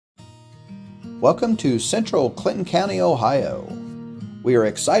Welcome to Central Clinton County, Ohio. We are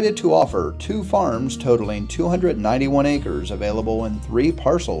excited to offer 2 farms totaling 291 acres available in 3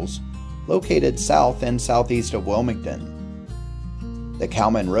 parcels located south and southeast of Wilmington. The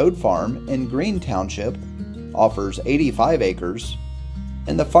Cowman Road farm in Green Township offers 85 acres,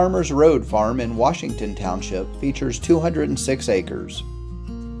 and the Farmers Road farm in Washington Township features 206 acres.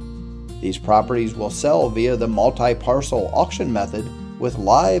 These properties will sell via the multi-parcel auction method with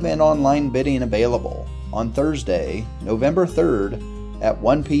live and online bidding available on Thursday, November 3rd at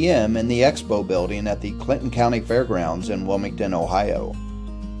 1 p.m. in the Expo Building at the Clinton County Fairgrounds in Wilmington, Ohio.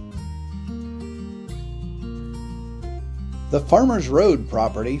 The Farmers Road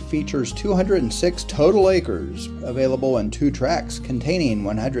property features 206 total acres available in 2 tracts containing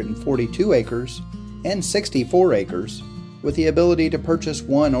 142 acres and 64 acres, with the ability to purchase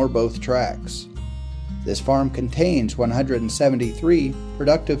one or both tracts. This farm contains 173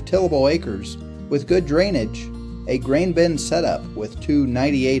 productive tillable acres with good drainage, a grain bin setup with 2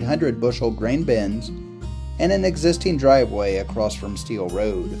 9,800 bushel grain bins, and an existing driveway across from Steele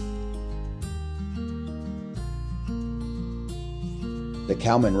Road. The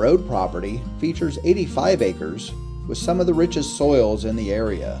Cowman Road property features 85 acres with some of the richest soils in the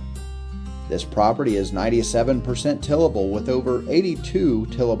area. This property is 97% tillable with over 82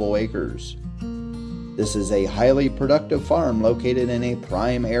 tillable acres. This is a highly productive farm located in a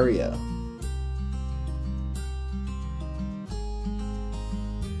prime area.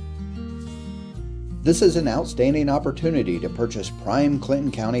 This is an outstanding opportunity to purchase prime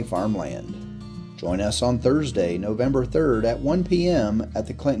Clinton County farmland. Join us on Thursday, November 3rd at 1 p.m. at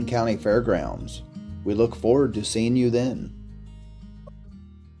the Clinton County Fairgrounds. We look forward to seeing you then.